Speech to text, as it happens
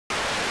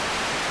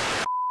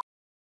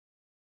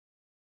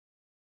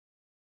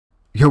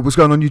Yo, what's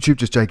going on YouTube?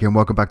 Just Jake here and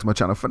welcome back to my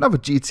channel for another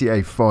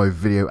GTA 5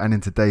 video. And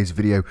in today's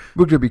video,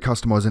 we're going to be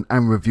customizing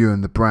and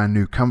reviewing the brand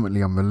new,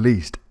 currently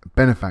unreleased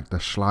Benefactor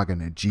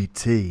Schlagen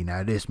GT.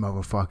 Now this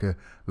motherfucker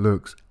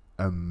looks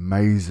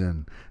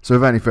amazing. So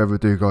without any further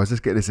ado guys, let's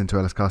get this into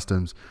LS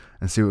Customs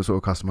and see what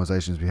sort of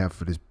customizations we have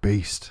for this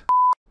beast.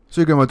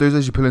 So again my dudes,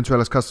 as you pull into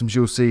LS Customs,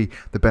 you'll see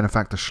the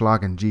Benefactor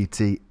Schlagen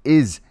GT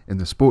is in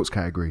the sports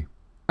category.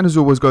 And as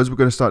always guys, we're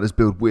going to start this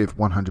build with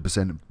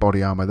 100%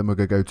 body armor. Then we're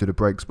going to go to the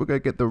brakes. We're going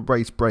to get the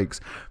race brakes.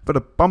 For the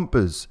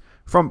bumpers,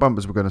 front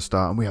bumpers we're going to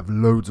start, and we have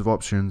loads of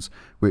options,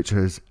 which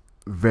is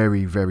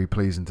very, very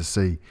pleasing to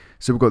see.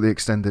 So we've got the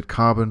extended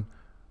carbon,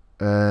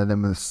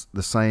 then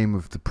the same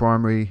with the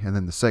primary, and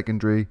then the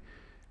secondary.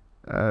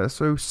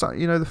 So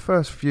you know, the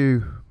first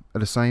few are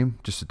the same,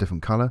 just a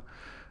different color,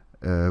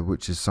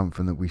 which is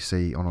something that we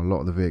see on a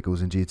lot of the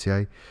vehicles in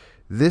GTA.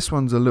 This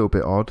one's a little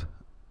bit odd.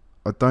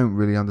 I don't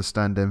really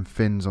understand them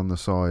fins on the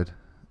side.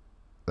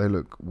 They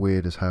look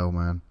weird as hell,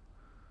 man.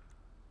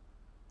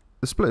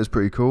 The splitter's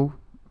pretty cool,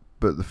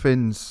 but the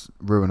fins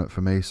ruin it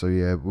for me, so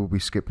yeah, we'll be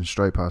skipping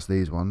straight past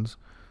these ones.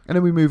 And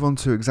then we move on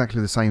to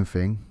exactly the same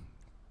thing,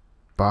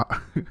 but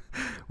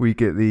we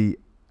get the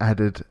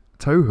added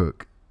tow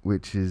hook,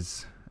 which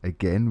is,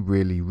 again,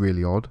 really,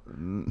 really odd.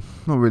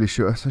 Not really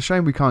sure. It's a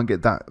shame we can't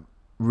get that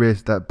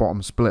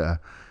bottom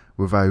splitter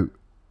without,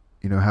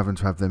 you know, having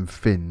to have them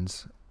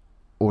fins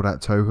or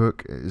that tow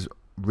hook. It is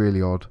really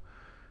odd,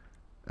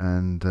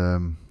 and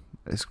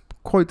it's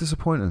quite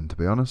disappointing, to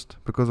be honest,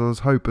 because I was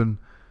hoping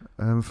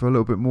for a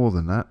little bit more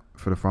than that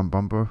for the front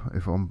bumper,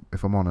 if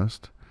I'm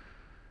honest.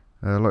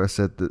 Like I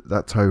said,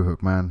 that tow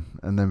hook, man,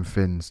 and them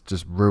fins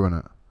just ruin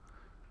it,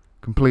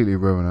 completely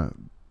ruin it.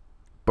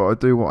 But I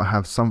do want to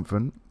have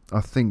something.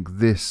 I think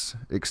this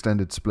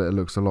extended splitter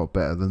looks a lot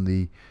better than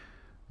the,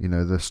 you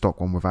know, the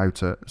stock one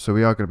without it. So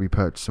we are going to be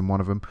purchasing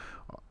one of them.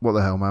 What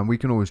the hell, man? We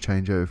can always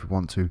change it if we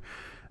want to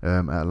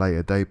at a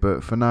later date,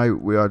 but for now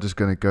we are just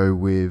going to go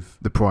with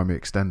the primary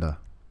extender.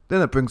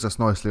 Then that brings us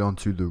nicely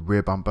onto the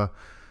rear bumper.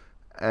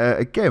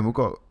 Again, we've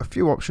got a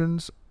few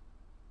options,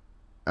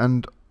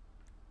 and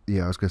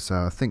yeah, I was going to say,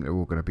 I think they're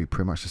all going to be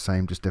pretty much the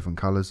same, just different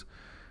colours.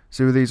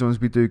 So with these ones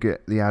we do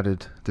get the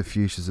added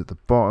diffusers at the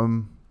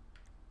bottom.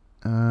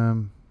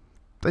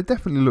 They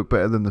definitely look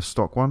better than the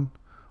stock one,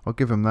 I'll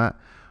give them that.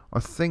 I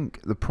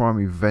think the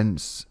primary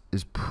vents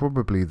is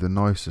probably the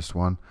nicest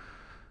one,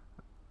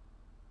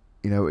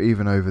 you know,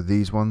 even over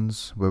these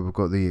ones where we've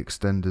got the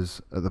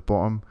extenders at the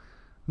bottom.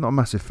 Not a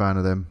massive fan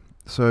of them,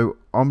 so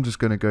I'm just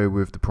going to go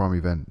with the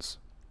primary vents.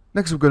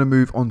 Next we're going to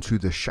move on to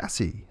the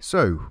chassis.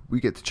 So we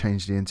get to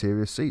change the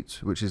interior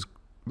seats, which is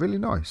really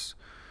nice.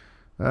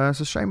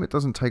 It's a shame it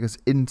doesn't take us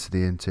into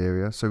the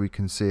interior so we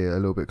can see it a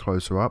little bit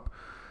closer up.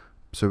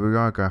 So we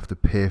are going to have to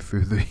peer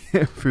through the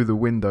through the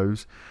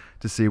windows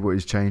to see what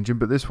is changing.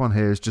 But this one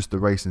here is just the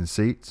racing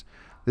seats.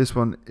 This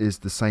one is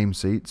the same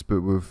seats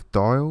but with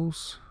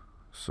dials.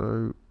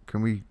 So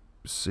can we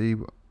see?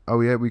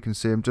 Oh yeah, we can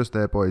see him just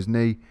there by his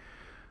knee.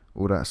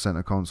 All that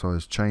center console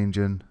is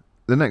changing.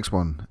 The next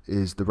one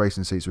is the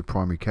racing seats with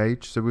primary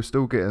cage. So we're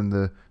still getting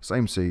the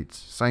same seats,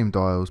 same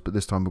dials, but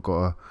this time we've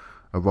got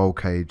a roll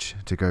cage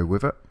to go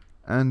with it.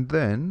 And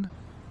then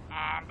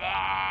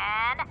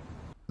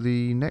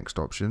the next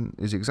option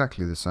is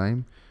exactly the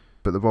same,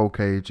 but the roll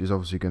cage is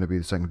obviously going to be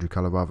the secondary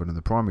color rather than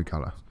the primary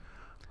color.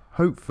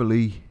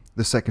 Hopefully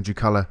the secondary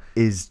color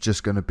is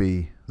just going to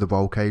be the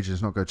roll cage.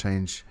 It's not going to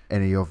change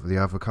any of the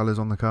other colors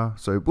on the car,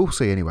 so we'll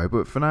see anyway.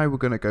 But for now we're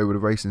going to go with the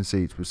racing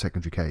seats with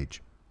secondary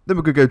cage. Then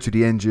we're going to go to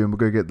the engine. We're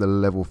going to get the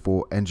level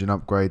 4 engine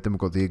upgrade. Then we've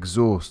got the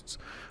exhausts.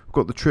 We've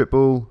got the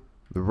triple,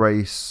 the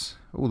race,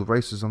 all the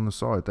races on the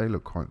side. They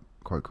look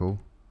quite cool.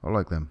 I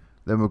like them.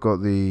 Then we've got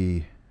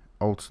the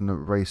alternate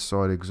race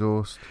side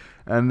exhaust,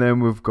 and then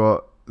we've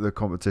got the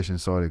competition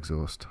side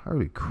exhaust.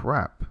 Holy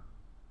crap,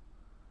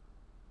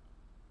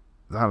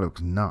 that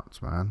looks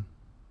nuts, man.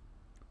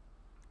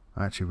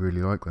 I actually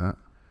really like that.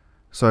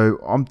 So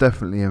I'm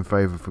definitely in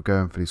favour for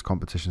going for these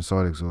competition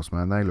side exhausts,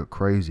 man. They look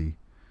crazy,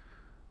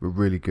 but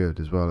really good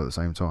as well at the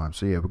same time.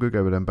 So yeah, we're going to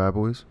go with them bad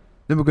boys.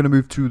 Then we're going to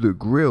move to the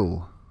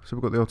grille. So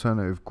we've got the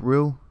alternative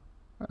grille.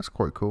 That's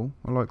quite cool.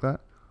 I like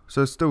that.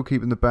 So still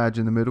keeping the badge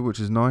in the middle, which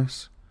is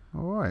nice.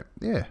 Alright,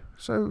 yeah.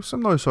 So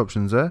some nice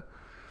options there.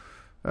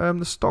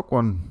 The stock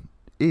one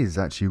is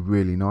actually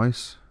really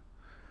nice,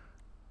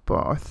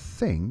 but I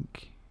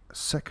think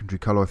secondary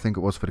colour, I think it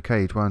was for the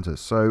cage, wasn't it?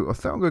 So I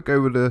think I'm going to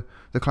go with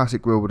the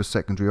classic grille with a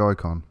secondary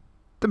icon.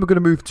 Then we're going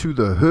to move to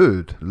the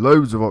hood.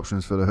 Loads of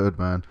options for the hood,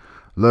 man.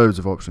 Loads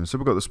of options. So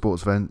we've got the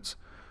sports vents.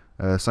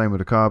 Same with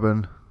the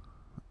carbon.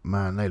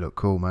 Man, they look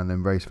cool, man.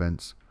 Them race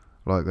vents.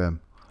 I like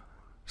them.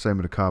 Same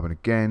with the carbon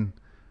again.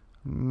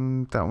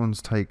 That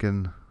one's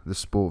taken the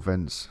sport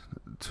vents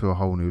to a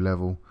whole new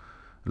level.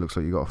 It looks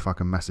like you got a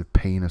fucking massive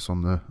penis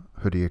on the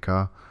hood of your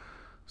car.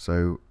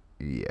 So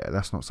yeah,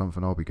 that's not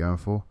something I'll be going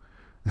for.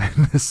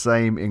 The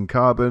same in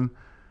carbon.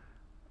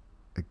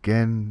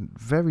 Again,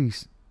 very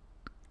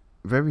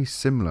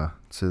similar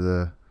to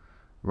the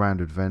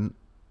rounded vent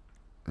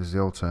as the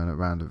alternate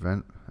rounded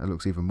vent. It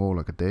looks even more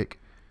like a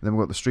dick. Then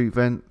we've got the street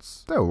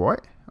vents. They're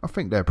alright. I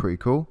think they're pretty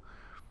cool.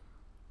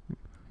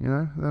 You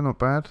know, they're not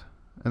bad.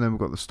 And then we've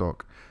got the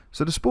stock.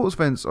 So the sports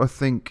vents, I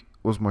think,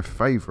 was my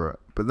favourite.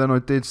 But then I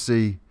did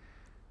see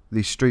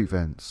these street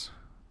vents,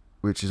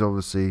 which is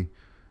obviously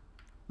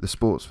the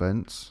sports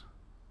vents,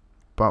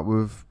 but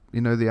with,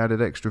 you know, the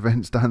added extra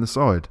vents down the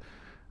side.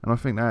 And I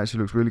think that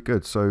actually looks really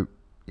good. So,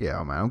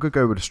 yeah, man, I'm going to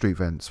go with the street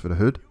vents for the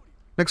hood.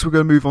 Next, we're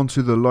going to move on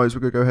to the lights.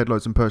 We're going to go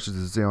headlights and purchase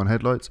the Xeon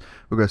headlights.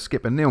 We're going to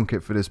skip a neon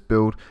kit for this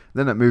build.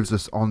 Then that moves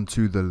us on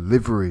to the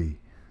livery.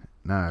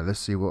 Now, let's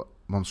see what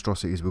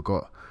monstrosities we've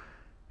got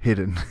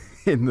hidden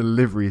in the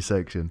livery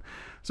section.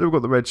 So we've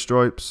got the red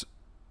stripes.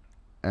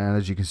 And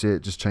as you can see,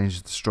 it just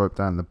changes the stripe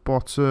down the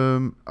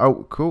bottom.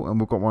 Oh, cool. And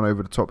we've got one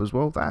over the top as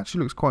well. That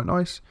actually looks quite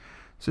nice.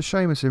 It's a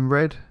shame it's in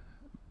red,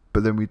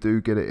 but then we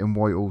do get it in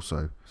white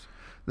also.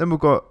 Then we've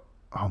got,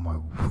 oh my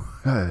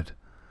word.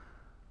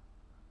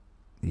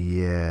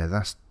 Yeah,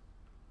 that's,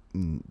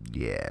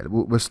 yeah,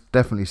 we're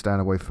definitely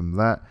staying away from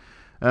that.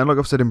 And like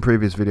I've said in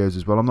previous videos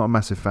as well, I'm not a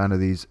massive fan of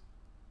these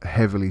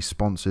heavily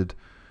sponsored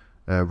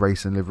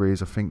racing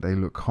liveries. I think they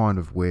look kind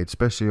of weird,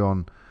 especially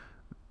on,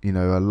 you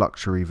know, a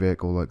luxury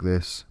vehicle like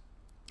this.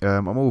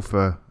 I'm all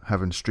for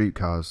having street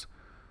cars,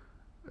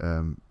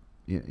 you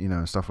know,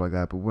 and stuff like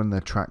that. But when they're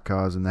track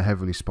cars and they're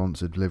heavily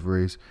sponsored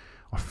liveries,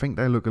 I think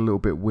they look a little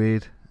bit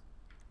weird,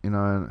 you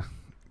know,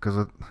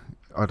 because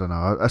I don't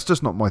know. That's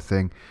just not my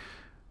thing.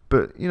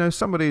 But, you know,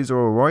 some of these are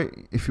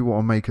alright if you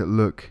want to make it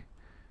look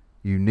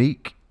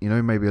unique, you know,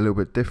 maybe a little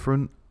bit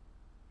different.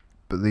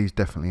 But these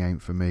definitely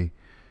ain't for me.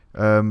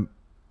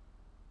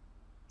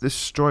 This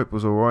stripe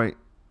was alright.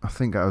 I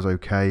think that was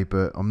okay,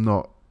 but I'm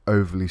not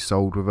overly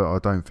sold with it. I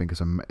don't think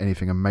it's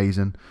anything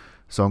amazing.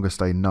 So I'm going to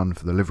stay none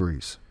for the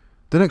liveries.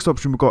 The next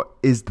option we've got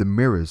is the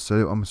mirrors.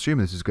 So I'm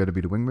assuming this is going to be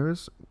the wing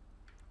mirrors,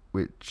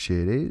 which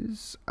it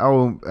is.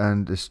 Oh,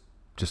 and it's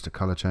just a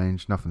colour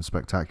change, nothing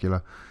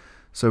spectacular.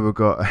 So we've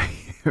got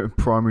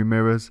primary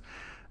mirrors,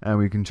 and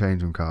we can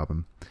change them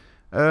carbon.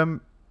 I'm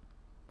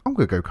going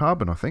to go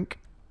carbon, I think.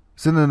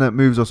 So then that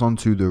moves us on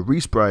to the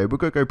respray. We're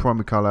going to go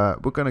primary colour.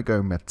 We're going to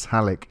go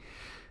metallic,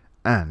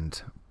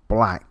 and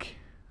black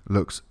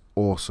looks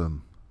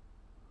awesome,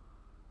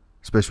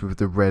 especially with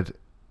the red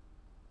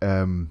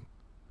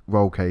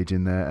roll cage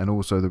in there, and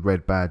also the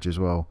red badge as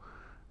well.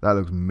 That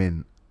looks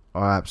mint.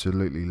 I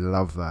absolutely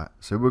love that.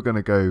 So we're going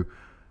to go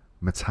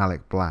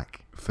metallic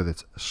black for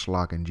this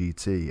Schlagen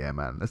GT. Yeah,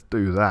 man, let's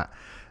do that.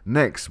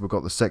 Next, we've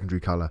got the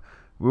secondary colour.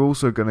 We're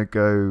also going to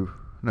go,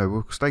 no,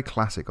 we'll stay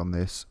classic on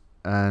this,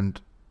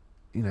 and,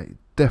 you know,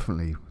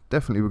 definitely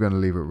we're going to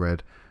leave it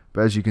red.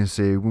 But as you can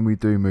see, when we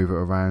do move it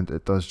around,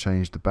 it does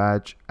change the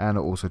badge, and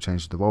it also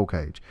changes the roll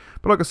cage.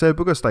 But like I said,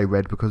 we're going to stay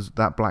red because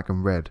that black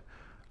and red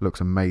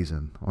looks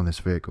amazing on this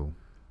vehicle.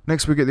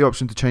 Next, we get the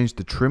option to change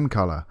the trim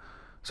colour.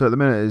 So at the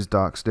minute it is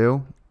dark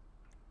steel,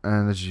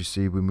 and as you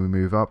see when we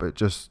move up,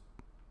 it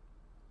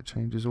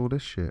changes all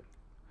this shit.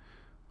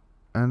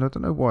 And I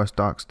don't know why it's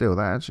dark steel.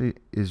 That actually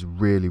is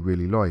really,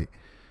 really light.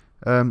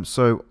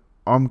 So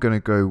I'm going to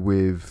go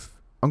with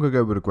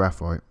a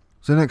graphite.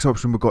 So the next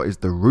option we've got is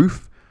the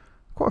roof.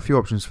 Quite a few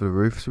options for the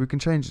roof, so we can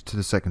change it to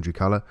the secondary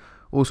colour.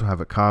 Also have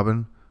it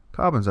carbon.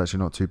 Carbon's actually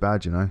not too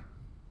bad, you know.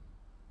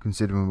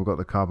 Considering we've got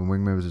the carbon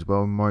wing mirrors as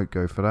well, we might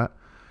go for that.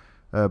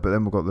 But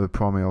then we've got the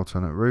primary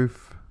alternate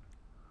roof,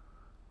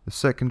 the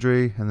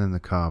secondary, and then the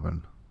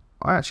carbon.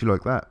 I actually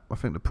like that. I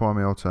think the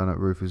primary alternate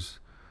roof is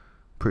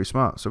pretty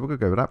smart, so we're going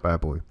to go with that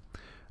bad boy.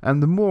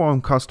 And the more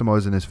I'm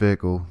customising this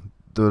vehicle,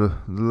 the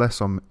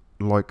less I'm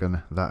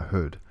liking that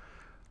hood.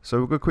 So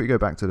we're going to quickly go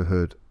back to the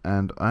hood,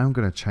 and I am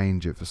going to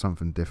change it for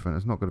something different.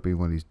 It's not going to be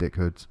one of these dick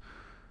hoods.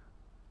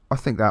 I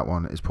think that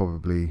one is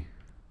probably,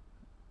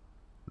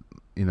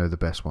 you know, the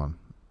best one,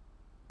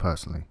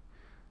 personally.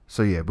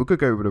 So yeah, we're going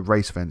to go with a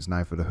race fence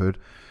now for the hood.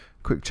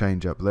 Quick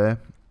change up there.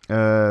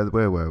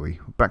 Where were we?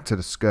 Back to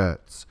the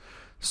skirts.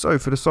 So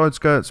for the side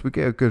skirts, we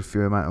get a good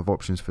few amount of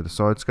options for the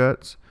side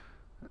skirts.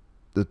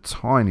 The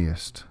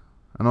tiniest,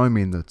 and I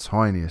mean the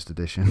tiniest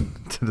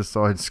addition to the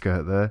side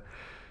skirt there.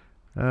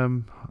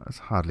 There's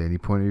hardly any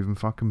point even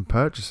fucking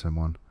purchasing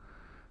one.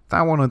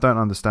 That one I don't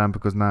understand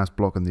because now it's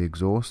blocking the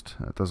exhaust.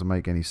 It doesn't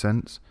make any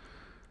sense.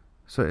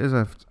 So it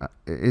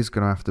is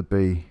going to have to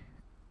be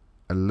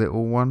a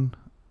little one.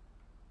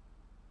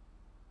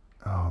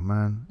 Oh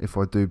man, if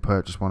I do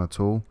purchase one at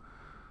all.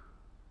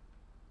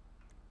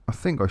 I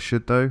think I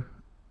should though,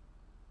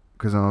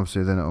 because then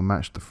obviously then it'll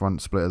match the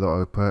front splitter that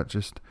I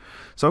purchased.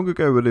 So I'm going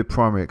to go with the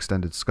primary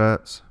extended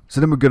skirts.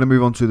 So then we're going to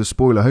move on to the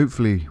spoiler.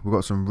 Hopefully we've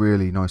got some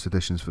really nice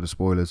additions for the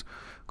spoilers,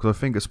 because I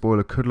think a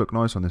spoiler could look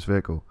nice on this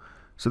vehicle.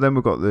 So then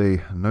we've got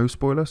the no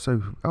spoiler.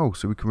 So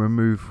we can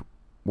remove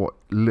what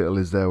little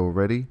is there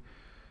already.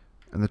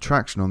 And the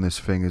traction on this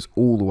thing is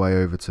all the way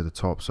over to the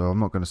top. So I'm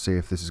not going to see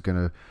if this is going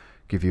to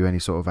give you any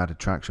sort of added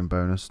traction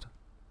bonus.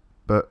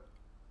 But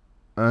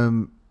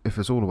if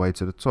it's all the way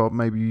to the top,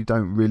 maybe you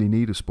don't really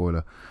need a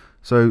spoiler.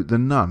 So the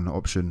none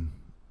option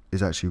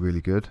is actually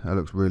really good. That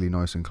looks really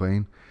nice and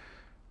clean.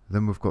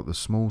 Then we've got the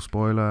small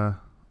spoiler,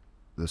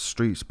 the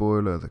street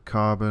spoiler, the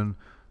carbon,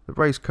 the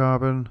race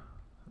carbon,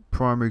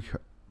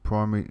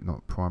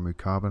 not primary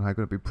carbon. How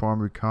could it be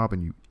primary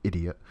carbon, you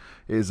idiot?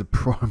 It is a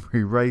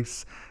primary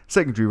race,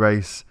 secondary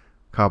race,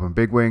 carbon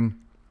big wing,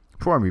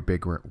 primary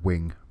big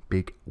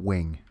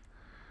wing,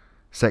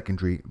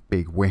 secondary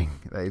big wing.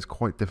 That is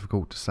quite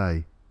difficult to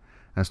say.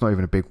 And it's not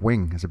even a big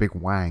wing, it's a big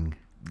wang.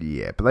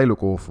 Yeah, but they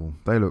look awful.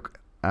 They look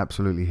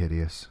absolutely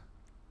hideous.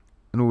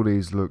 And all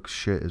these look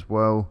shit as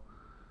well.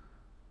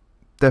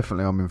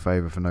 Definitely I'm in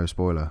favour for no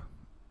spoiler.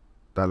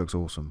 That looks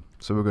awesome.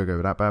 So we're going to go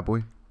with that bad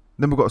boy.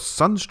 Then we've got a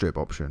sunstrip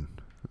option.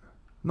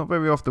 Not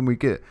very often we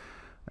get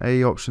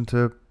a option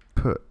to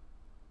put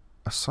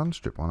a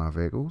sunstrip on our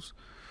vehicles.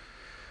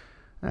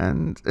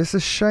 And it's a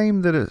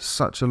shame that it's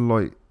such a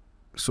light,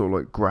 sort of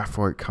like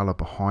graphite colour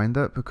behind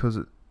it, because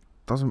it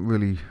doesn't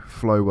really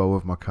flow well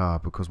with my car,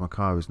 because my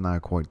car is now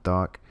quite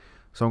dark.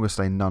 So I'm going to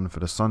say none for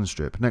the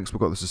sunstrip. Next we've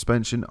got the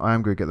suspension. I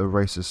am going to get the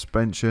race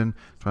suspension.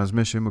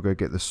 Transmission, we're going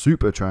to get the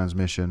super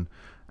transmission,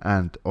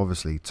 and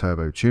obviously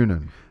turbo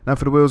tuning. Now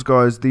for the wheels,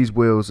 guys, these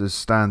wheels as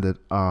standard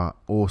are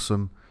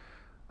awesome,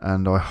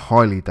 and I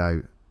highly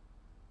doubt,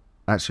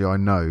 actually I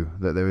know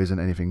that there isn't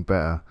anything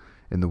better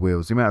in the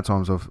wheels. The amount of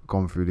times I've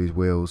gone through these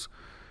wheels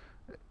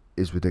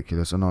is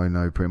ridiculous, and I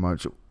know pretty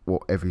much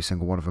what every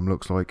single one of them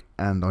looks like,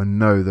 and I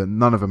know that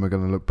none of them are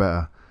going to look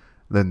better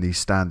than these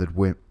standard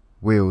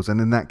wheels. And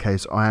in that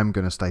case I am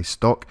going to stay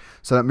stock.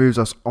 So that moves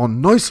us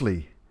on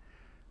nicely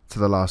to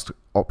the last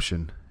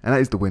option, and that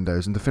is the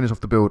windows. And to finish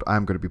off the build, I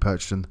am going to be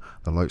purchasing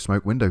the light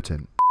smoke window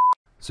tint.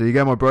 So you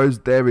go, my bros,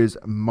 there is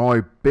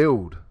my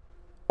build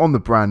on the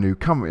brand new,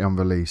 currently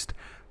unreleased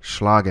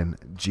Schlagen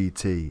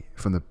GT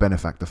from the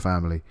Benefactor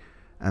family.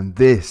 And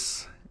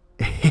this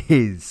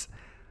is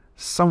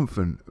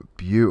something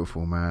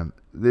beautiful, man.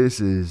 This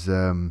is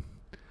oh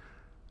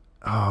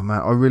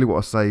man, I really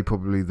want to say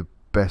probably the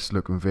best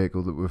looking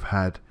vehicle that we've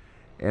had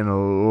in a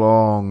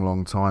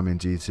long time in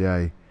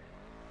GTA.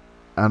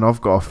 And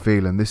I've got a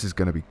feeling this is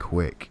going to be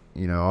quick.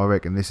 You know, I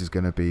reckon this is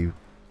going to be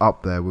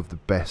up there with the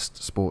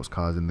best sports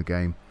cars in the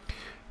game.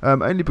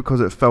 Only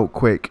because it felt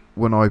quick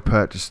when I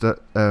purchased it,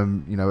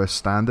 you know, as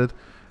standard.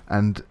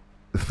 And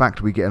the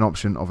fact we get an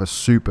option of a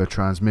super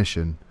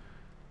transmission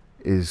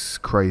is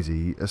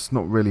crazy. It's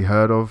not really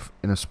heard of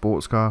in a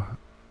sports car.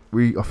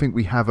 I think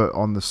we have it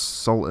on the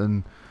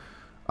Sultan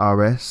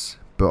RS,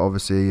 but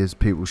obviously, as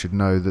people should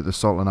know, that the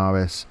Sultan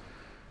RS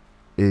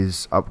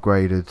is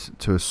upgraded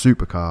to a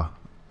supercar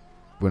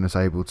when it's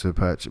able to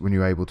when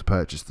you're able to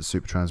purchase the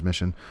super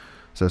transmission.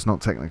 So it's not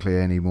technically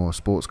any more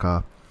sports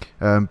car,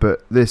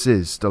 but this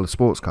is still a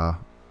sports car,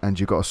 and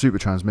you've got a super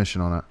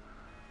transmission on it,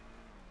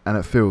 and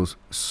it feels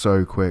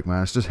so quick,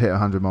 man. It's just hit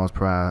 100 miles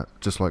per hour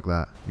just like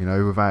that, you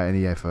know, without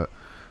any effort.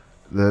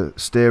 The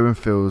steering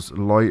feels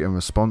light and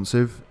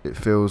responsive. It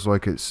feels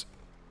like it's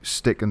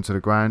sticking to the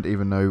ground,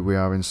 even though we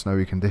are in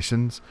snowy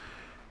conditions.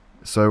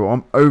 So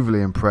I'm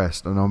overly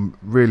impressed, and I'm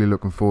really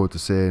looking forward to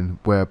seeing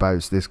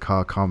whereabouts this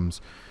car comes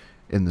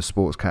in the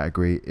sports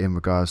category in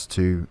regards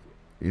to,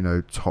 you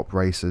know, top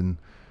racing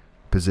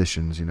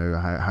positions, you know,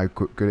 how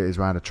good it is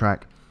around a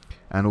track,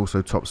 and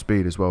also top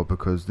speed as well,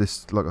 because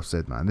this, like I've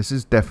said, man, this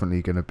is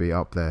definitely going to be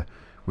up there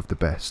with the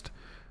best.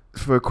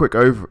 For a quick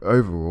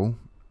overall,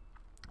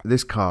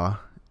 this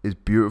car is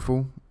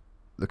beautiful.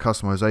 The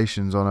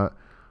customizations on it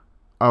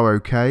are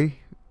okay,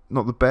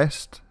 not the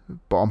best,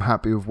 but I'm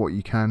happy with what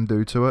you can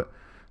do to it.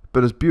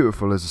 But as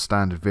beautiful as a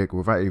standard vehicle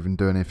without even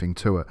doing anything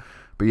to it.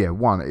 But yeah,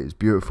 1, it is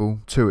beautiful.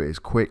 2, it is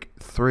quick.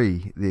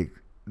 3, the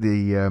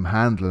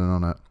handling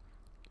on it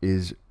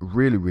is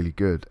really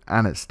good,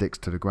 and it sticks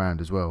to the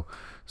ground as well.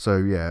 So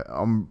yeah,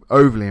 I'm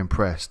overly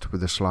impressed with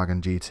the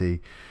Schlagen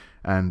GT,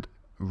 and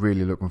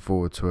really looking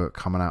forward to it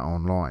coming out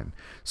online.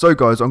 So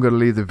guys, I'm going to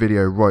leave the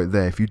video right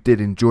there. If you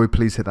did enjoy,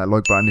 please hit that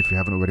like button. If you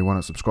haven't already, why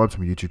not subscribe to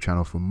my YouTube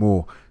channel for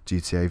more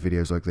GTA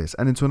videos like this.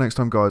 And until next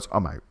time, guys,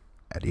 I'm out.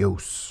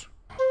 Adios.